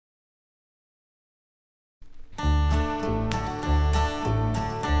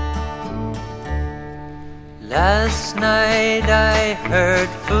Last night I heard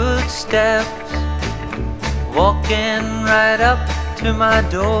footsteps walking right up to my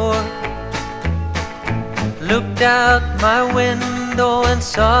door. Looked out my window and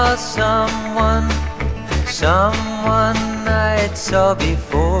saw someone I'd saw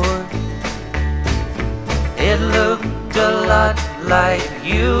before. It looked a lot like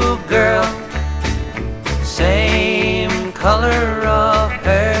you, girl, same color of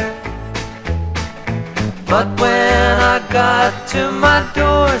hair. But when I got to my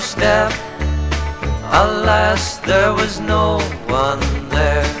doorstep, alas, there was no one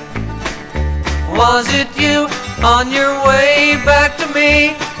there. Was it you on your way back to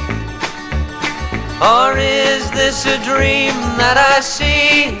me? Or is this a dream that I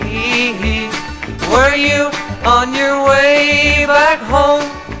see? Were you on your way back home?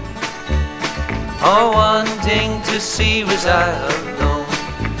 Or wanting to see was I alone?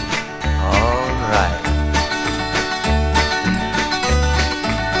 Alright.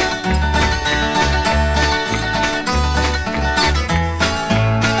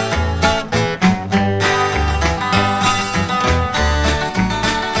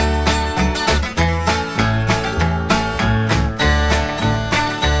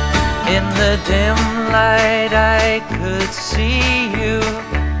 In the dim light I could see you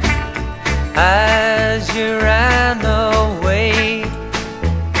as you ran away.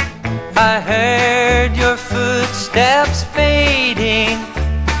 I heard your footsteps fading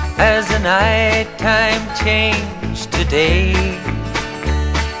as the nighttime changed to day.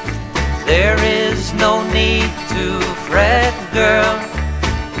 There is no need to fret, girl,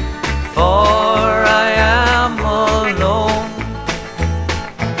 for I am alone.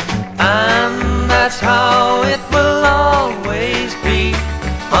 And that's how it will always be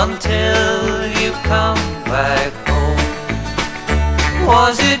until you come back home.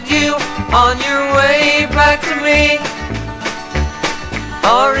 Was it you on your way back to me?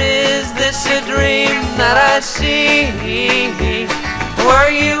 Or is this a dream that I see? Were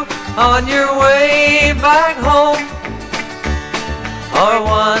you on your way back home? Or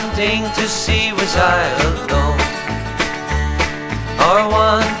wanting to see was I alone? Or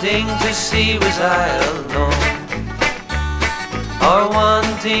wanting to see was I alone? Or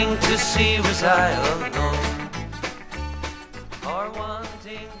wanting to see was I alone? Or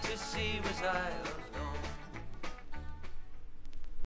wanting to see was I alone?